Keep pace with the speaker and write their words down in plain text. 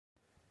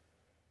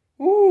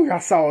Ooh, I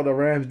saw what the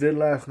Rams did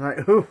last night.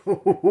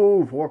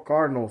 Ooh, poor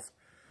Cardinals.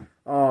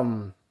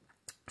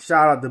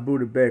 Shout out to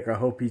Buda Baker. I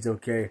hope he's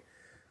okay.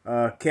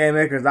 Cam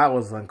Akers, that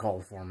was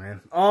uncalled for,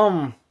 man.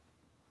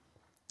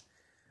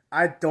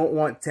 I don't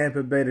want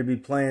Tampa Bay to be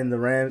playing the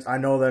Rams. I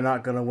know they're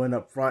not going to win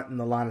up front in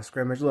the line of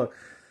scrimmage. Look,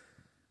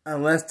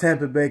 unless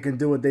Tampa Bay can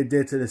do what they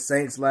did to the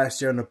Saints last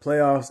year in the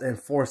playoffs and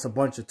force a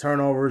bunch of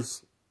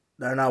turnovers,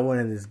 they're not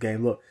winning this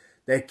game. Look,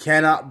 they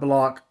cannot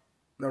block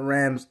the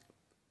Rams'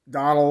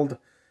 Donald.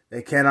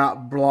 They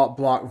cannot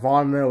block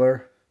Von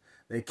Miller.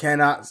 They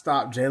cannot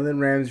stop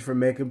Jalen Ramsey from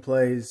making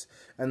plays,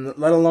 and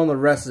let alone the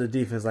rest of the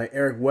defense, like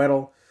Eric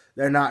Weddle.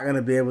 They're not going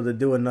to be able to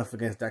do enough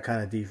against that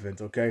kind of defense,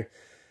 okay?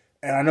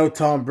 And I know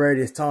Tom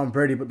Brady is Tom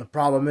Brady, but the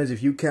problem is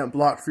if you can't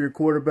block for your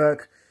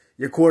quarterback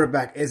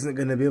isn't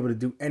going to be able to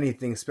do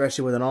anything,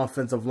 especially with an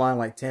offensive line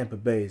like Tampa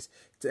Bay's.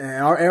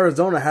 And our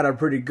Arizona had a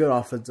pretty good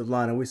offensive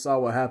line, and we saw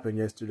what happened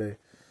yesterday.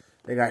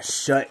 They got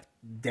shut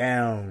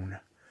down.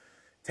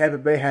 Tampa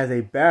Bay has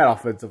a bad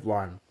offensive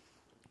line.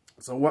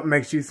 So what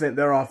makes you think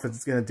their offense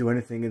is going to do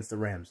anything against the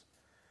Rams?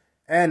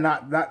 And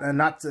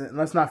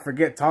let's not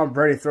forget, Tom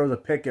Brady throws a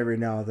pick every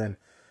now and then.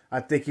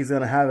 I think he's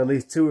going to have at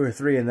least 2 or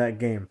 3 in that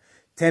game.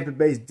 Tampa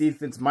Bay's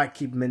defense might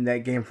keep him in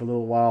that game for a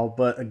little while,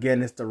 but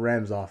again, it's the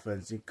Rams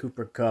offense.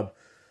 Cooper Kupp,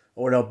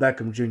 Odell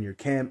Beckham Jr.,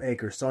 Cam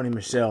Akers, Sony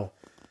Michel,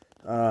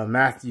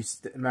 Matthew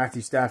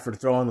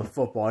Stafford throwing the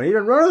football, and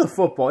even running the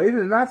football.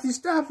 Even Matthew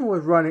Stafford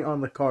was running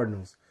on the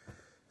Cardinals.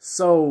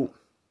 So,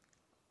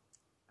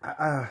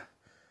 I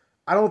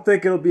don't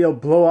think it'll be a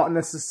blowout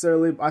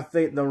necessarily. I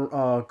think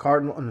the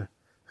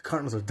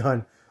Cardinals are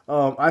done.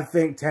 I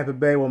think Tampa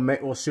Bay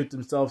will shoot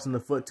themselves in the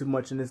foot too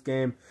much in this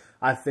game.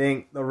 I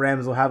think the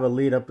Rams will have a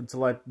lead up until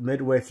like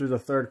midway through the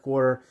third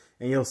quarter,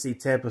 and you'll see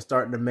Tampa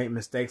starting to make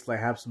mistakes, like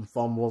have some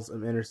fumbles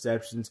and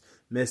interceptions,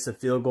 miss a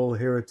field goal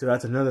here or two.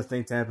 That's another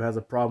thing Tampa has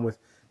a problem with,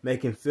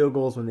 making field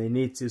goals when they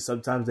need to.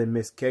 Sometimes they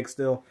miss kicks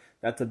still.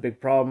 That's a big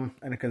problem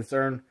and a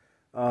concern.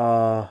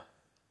 That's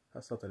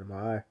something in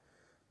my eye.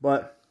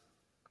 But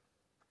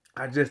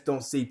I just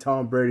don't see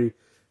Tom Brady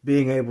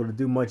being able to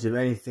do much of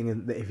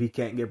anything if he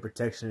can't get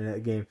protection in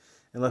that game.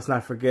 And let's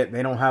not forget,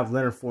 they don't have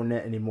Leonard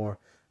Fournette anymore.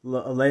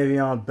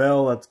 Le'Veon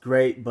Bell, that's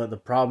great, but the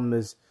problem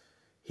is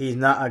he's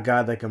not a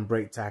guy that can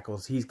break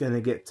tackles. He's going to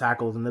get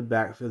tackled in the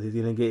backfield. He's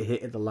going to get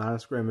hit at the line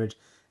of scrimmage.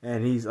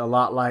 And he's a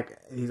lot like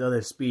these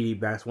other speedy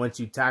backs. Once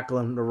you tackle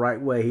him the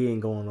right way, he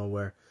ain't going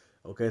nowhere.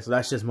 Okay, so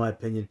that's just my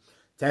opinion.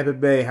 Tampa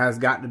Bay has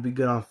got to be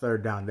good on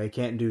third down. They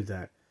can't do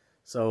that.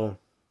 So,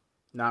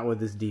 not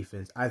with this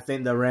defense. I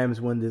think the Rams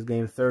win this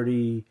game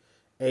 38-17,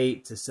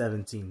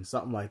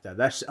 something like that.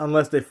 That's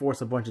unless they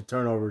force a bunch of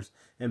turnovers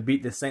and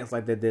beat the Saints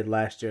like they did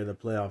last year in the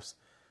playoffs.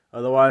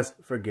 Otherwise,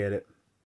 forget it.